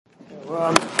We're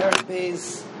on Perek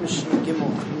Beis, Mishnah Gimel.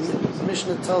 The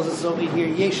Mishnah tells us over here,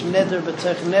 Yesh neder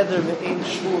b'tech neder ve'ein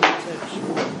shvur b'tech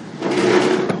shvur.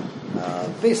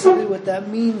 Basically what that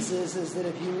means is that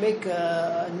if you make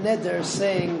a neder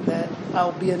saying that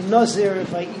I'll be a nazir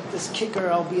if I eat this kicker,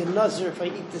 I'll be a nazir if I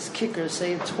eat this kicker,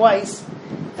 say it twice,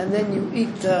 and then you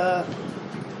eat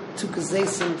two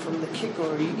kazesim from the kicker,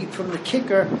 or you eat from the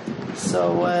kicker,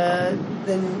 so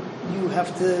then you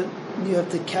have to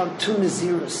count two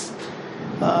nazirus.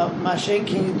 Mashen,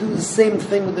 can you do the same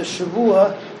thing with the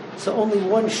shavua? So only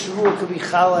one shavua could be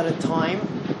chal at a time.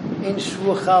 In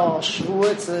shavua chal al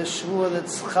shavua, it's a shavua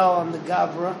that's chal on the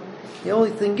gavra. The only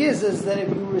thing is that if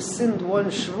you rescind one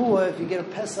shavua, if you get a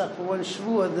pesach for one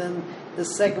shavua, then the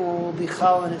second one will be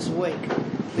chal in its wake.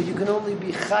 But you can only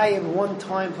be chayiv one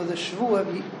time for the shavua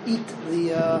if you eat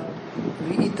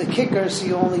the kicker, so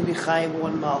you only be chayiv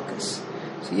one malchus.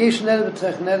 So yesh neder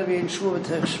b'tech neder v'yein shvua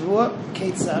b'tech shvua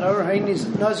keitzad or hayniz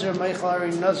nazir meichal or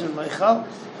nazir meichal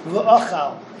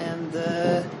v'achal, and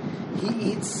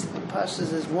he eats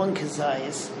pashas as one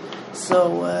kazayis.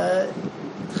 So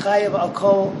chayev al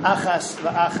kol achas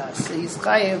v'achas. So he's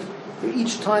chayev for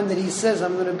each time that he says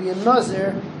I'm going to be a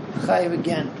nazir, chayev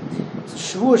again.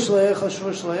 Shvua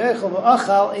shleichel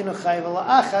v'achal eino chayev al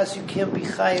achas. You can't be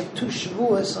chayev two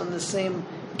shvuas on the same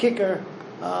kicker.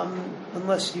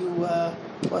 Unless you,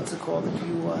 what's it called? If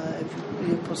you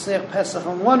posech Pesach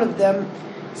on one of them,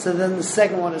 so then the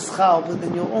second one is chal, but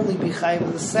then you'll only be chayiv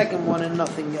with the second one and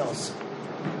nothing else.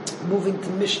 Moving to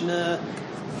Mishnah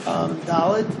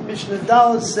Daled. Mishnah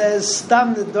Daled says,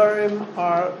 Stam nedarim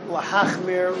are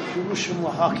lahachmir u'pirushim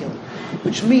lahakil,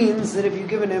 which means that if you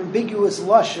give an ambiguous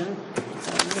lashon,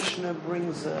 Mishnah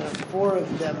brings four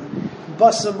of them.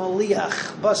 Basar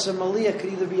maliach. Basar maliach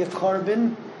could either be a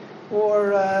carbon,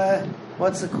 or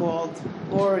what's it called?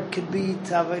 Or it could be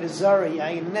Tavayda Zara,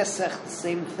 Yayin Nesech, the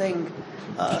same thing.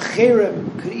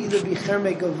 Cherem could either be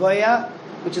Cherme Gavaya,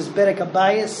 which is Berek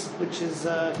Abayis, which is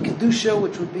Kedusha,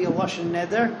 which would be a Lashon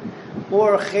Neder,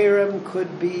 or Cherem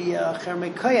could be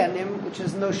Cherme Kayanim, which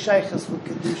is no Shaychas with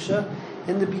Kedusha.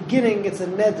 In the beginning, it's a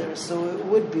Neder, so it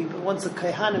would be, but once the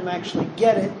Kayhanim actually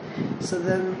get it, so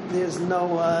then there's no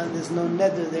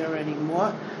Neder there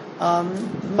anymore.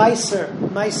 Meiser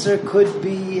could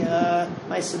be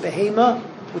Meiser Behema,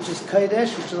 which is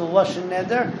Kodesh, which is a Lashon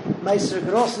Neder. Meiser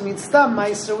could also mean Stam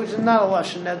Meiser, which is not a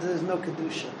Lashon Neder, there's no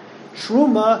Kedusha.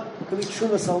 Truma could be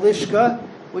Truma Salishka,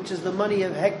 which is the money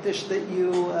of Hektish that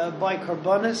you buy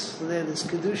Karbonis, so there's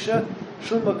Kedusha.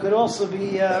 Truma could also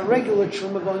be regular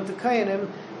Truma going to Kayanim,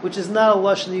 which is not a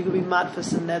Lashon that you could be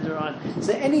Matfas and Neder on.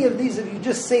 So any of these, if you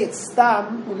just say it's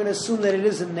Stam, we're going to assume that it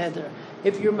is a Neder.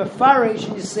 If you're Mefarish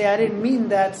and you say, I didn't mean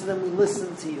that, so then we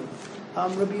listen to you.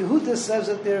 Rabbi Yehuda says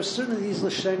that there are certain of these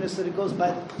Lashonos that it goes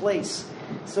by the place.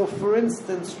 So for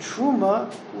instance, Truma,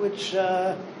 which,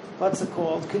 what's it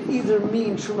called, could either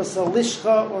mean Truma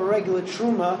Salishcha or regular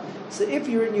Truma. So if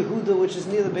you're in Yehuda, which is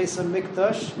near the base of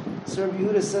Mikdash, so Rabbi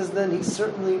Yehuda says then he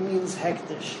certainly means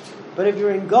Hektish. But if you're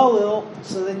in Galil,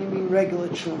 so then you mean regular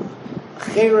Truma.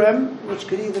 Cherem, which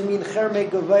could either mean Cherme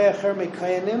Gavaya, Cherme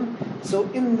Kayanim. So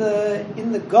in the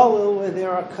Galil where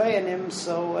there are Kayanim,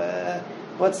 so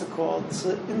what's it called?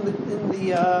 So in the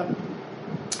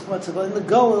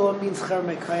Galil it means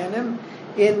Cherme Kayanim.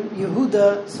 In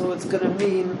Yehuda, so it's going to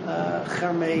mean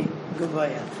Cherme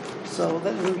Gavaya. So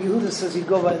that Rabbi Yehuda says you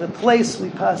go by the place.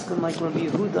 We pass them like Rabbi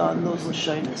Yehuda on those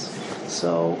Lashonos.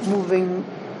 So moving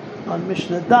on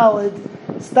Mishnah Daled,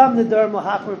 Stam nedar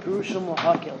mahachmer pirushim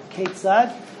lahakil.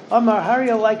 Keitzad Amar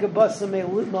Haria like a basa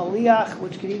maliach,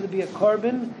 which could either be a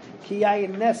carbon,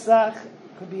 kiyayin nesach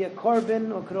could be a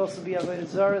carbon, or could also be a avodah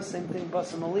zara. Same thing,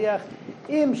 basa maliach.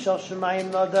 Im shal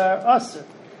shemayim nadar aser.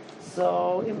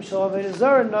 So im shal avodah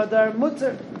zara nadar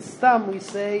muter. Stam we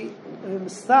say im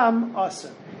stam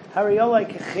aser. Haria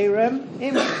like a cherem.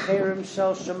 Im cherem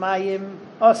shal shemayim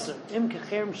aser. Im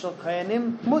cherem shal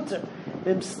kayanim muter.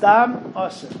 Im stam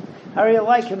aser. Haria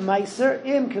like a meiser.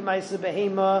 Im kemeiser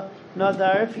behema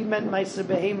nadar. If he meant meiser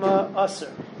behema aser.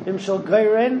 Im shal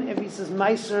geiren. If he says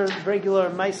meiser regular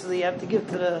meiser that you have to give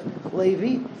to the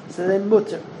Levi, so then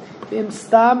muter. Im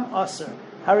stam aser.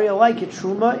 Haria like a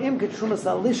truma. Im ke truma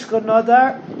salishka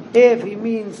nadar. If he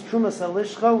means truma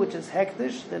salishka, which is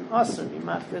hektish, then aser. He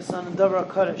matfis on a davar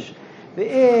kodesh.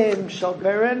 V'im shal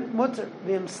geiren muter.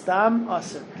 V'im stam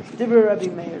aser. Divrei Rabbi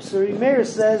Meir. So Rabbi Meir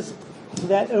says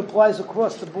that it applies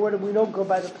across the board, and we don't go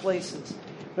by the places.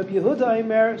 Rabbi Yehuda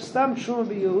Aimer, Stam Truma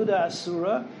Bi Yehuda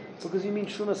Asura, because you mean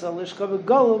Truma Salishka, but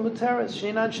Golo Muteres,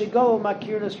 Sheinan Shegolo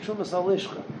Makirnas Truma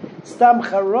Salishka. Stam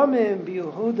Charomim Bi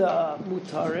Yehuda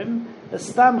Mutarim, the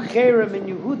Stam Cherem in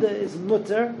Yehuda is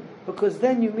Muter, because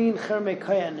then you mean Cherme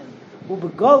Kayanim.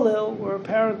 Ubegolil, where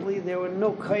apparently there were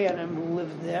no Koyanim who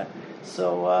lived there.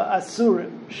 So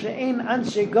Asurim, She'ein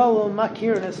Anshe Golil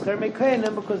Makirin Escher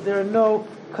Koyanim, because there are no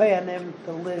Koyanim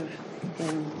that live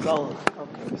in Golil.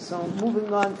 Okay, so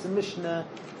moving on to Mishnah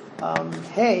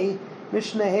Hay.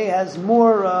 Mishnah Hay has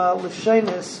more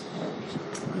Lashonis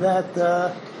that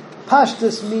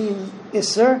Pashtus mean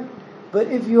Isser, but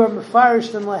if you are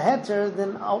Mefarish and Laheter,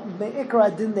 then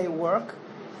Me'ikra din they work.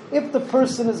 If the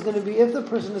person is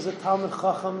a Talmud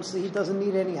Chacham, so he doesn't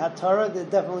need any Hatara, they're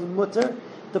definitely mutter.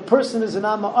 The person is an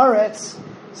Amma Aretz,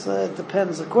 so it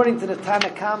depends. According to the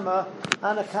Tanakama,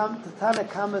 the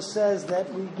Tanakama says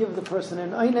that we give the person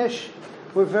an Einish.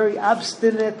 We're very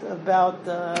obstinate about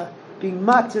being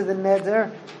matir the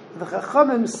neder. The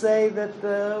Chachamim say that,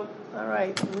 all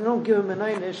right, we don't give him an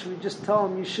Einish, we just tell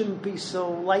him you shouldn't be so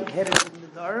lightheaded in the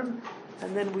Dharam.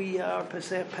 And then we are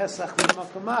Pesach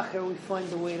Makamacher, we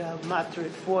find a way to have matter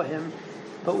it for him.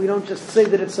 But we don't just say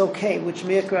that it's okay, which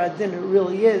Me'ikra Adin it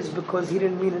really is, because he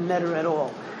didn't mean a neder at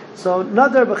all. So,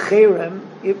 Nadar B'cherem,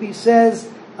 if he says,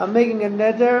 I'm making a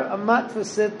neder, I'm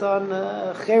matvasit on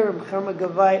cherem, cherma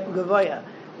gavaya.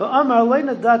 But Amar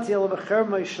Leina Dati al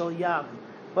B'cherma Shal Yam.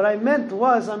 What I meant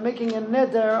was, I'm making a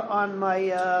neder on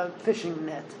my fishing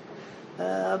net.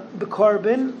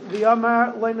 B'korban,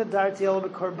 v'yamar loy nadarti el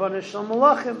b'korban shel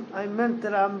malachim. I meant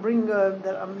that I'm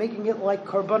making it like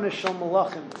korban shel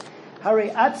malachim. Hare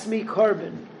atzmi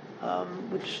korban,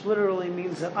 which literally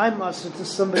means that I'm usher to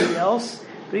somebody else.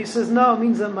 But he says no, it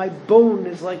means that my bone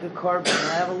is like a korban.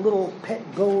 I have a little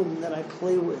pet bone that I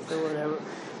play with or whatever.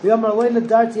 V'yamar loy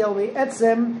nadarti el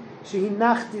be'etzem shehi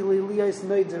nachti liyos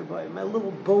neder by, my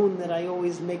little bone that I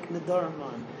always make nedarim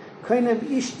on. Kainem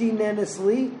ishti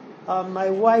nenesli. My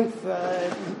wife,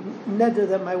 neder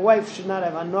that my wife should not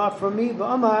have anah from me. But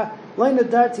Amar, Laina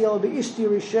Darti al Ishti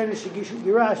Rishon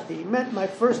Girashti. He meant my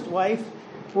first wife,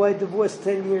 who I divorced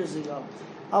 10 years ago.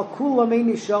 Al Kula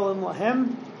Meini Shalom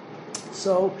Lahem.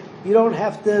 So you don't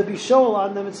have to be shoal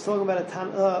on them. It's talking about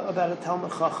a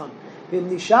Talmud Chacham.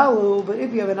 Nishalu, but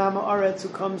if you have an Amma Aretz who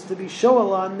comes to be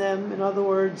shoal on them, in other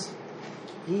words,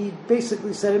 he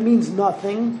basically said it means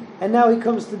nothing, and now he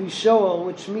comes to be shoal,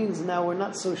 which means now we're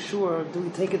not so sure. Do we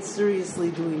take it seriously?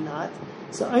 Do we not?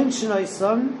 So ein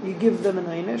shnaisam, you give them an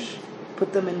einish,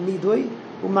 put them in nidui,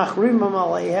 umachrimam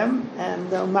aleihem,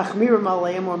 and machmiram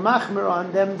aleihem, or machmir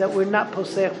on them that we're not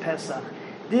posech Pesach.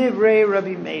 Divrei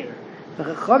Rabbi Meir. The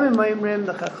Chachamim Maimrim,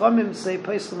 the Chachamim say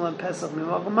Pesachim on Pesach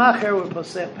mimagmacher, we're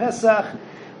posech Pesach.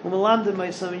 Umalamdim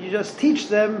Maisam, you just teach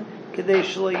them Kedei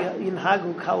Shlo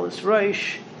Yinhagu Kalas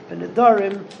Rosh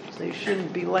Benedarim, so you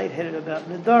shouldn't be lightheaded about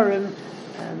Nedarim,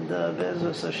 and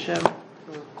Be'ezus Hashem,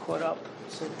 we're caught up.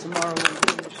 So tomorrow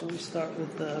we start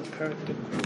with the Parak.